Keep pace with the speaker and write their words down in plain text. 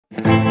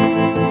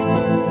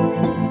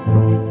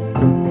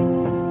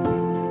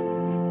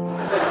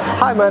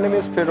Hi, my name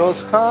is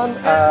Firoz Khan.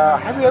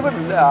 Have you ever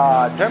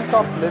dreamt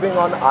of living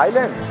on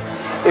island?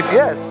 If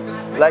yes,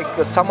 like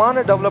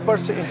Samana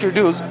developers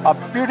introduce a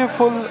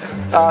beautiful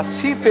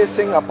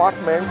sea-facing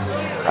apartments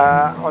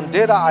on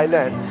Deira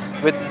island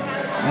with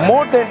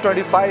more than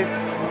 25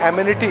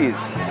 amenities,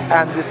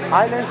 and this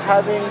island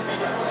having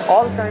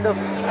all kind of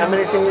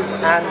amenities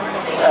and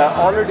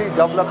already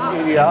developed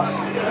area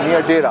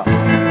near Deira.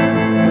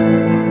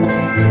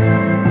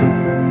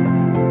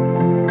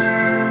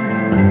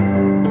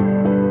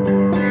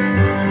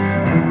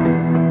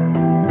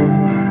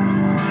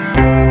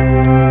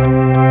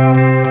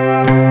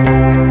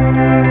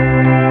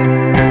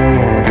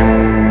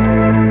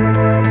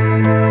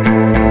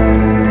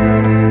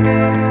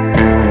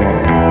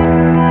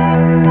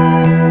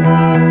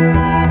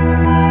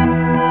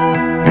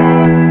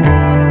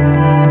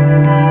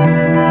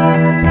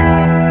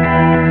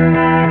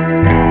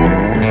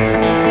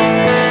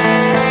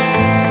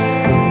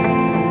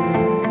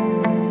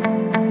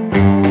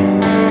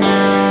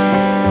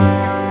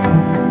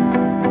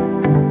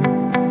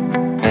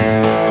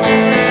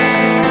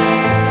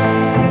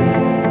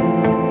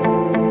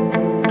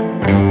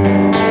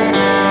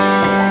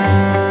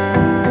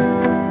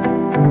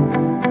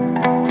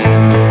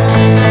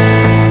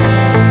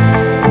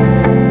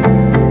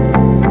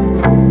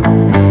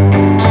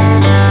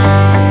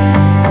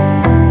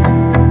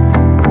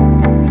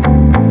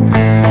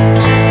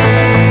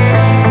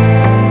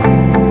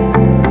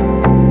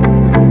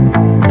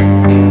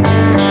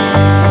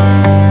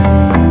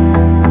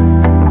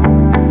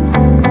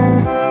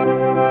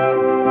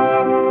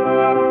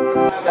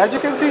 As you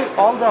can see,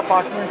 all the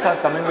apartments are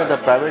coming with a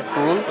private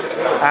pool,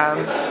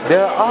 and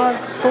there are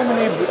so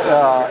many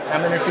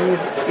amenities.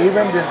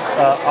 Even this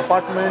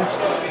apartments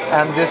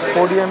and this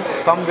podium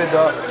come with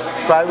a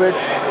private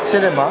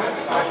cinema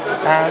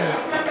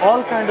and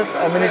all kind of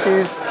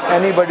amenities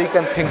anybody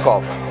can think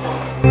of.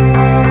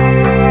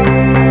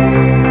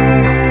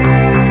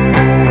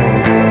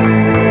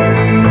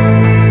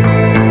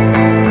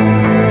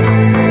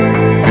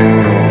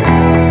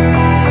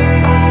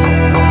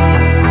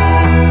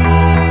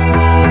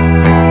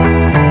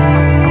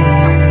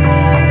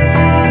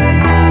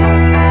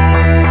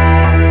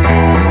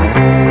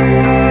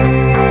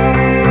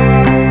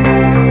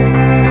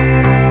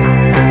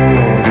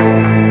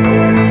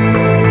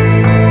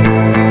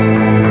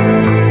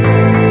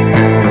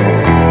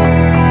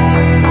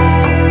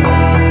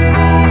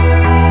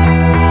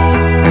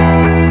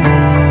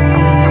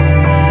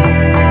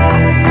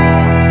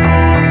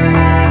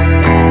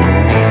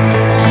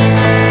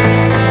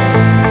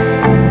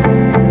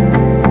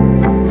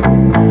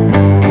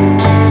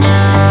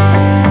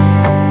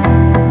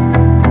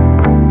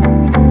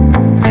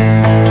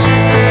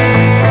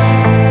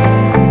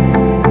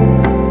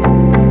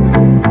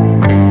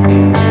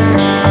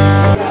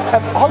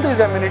 All these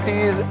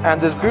amenities and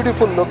this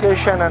beautiful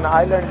location and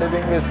island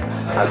living is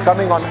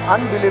coming on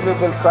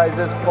unbelievable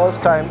prices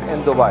first time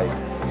in Dubai.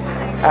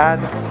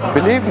 And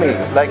believe me,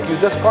 like, you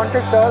just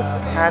contact us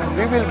and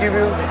we will give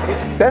you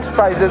best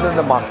prices in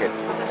the market.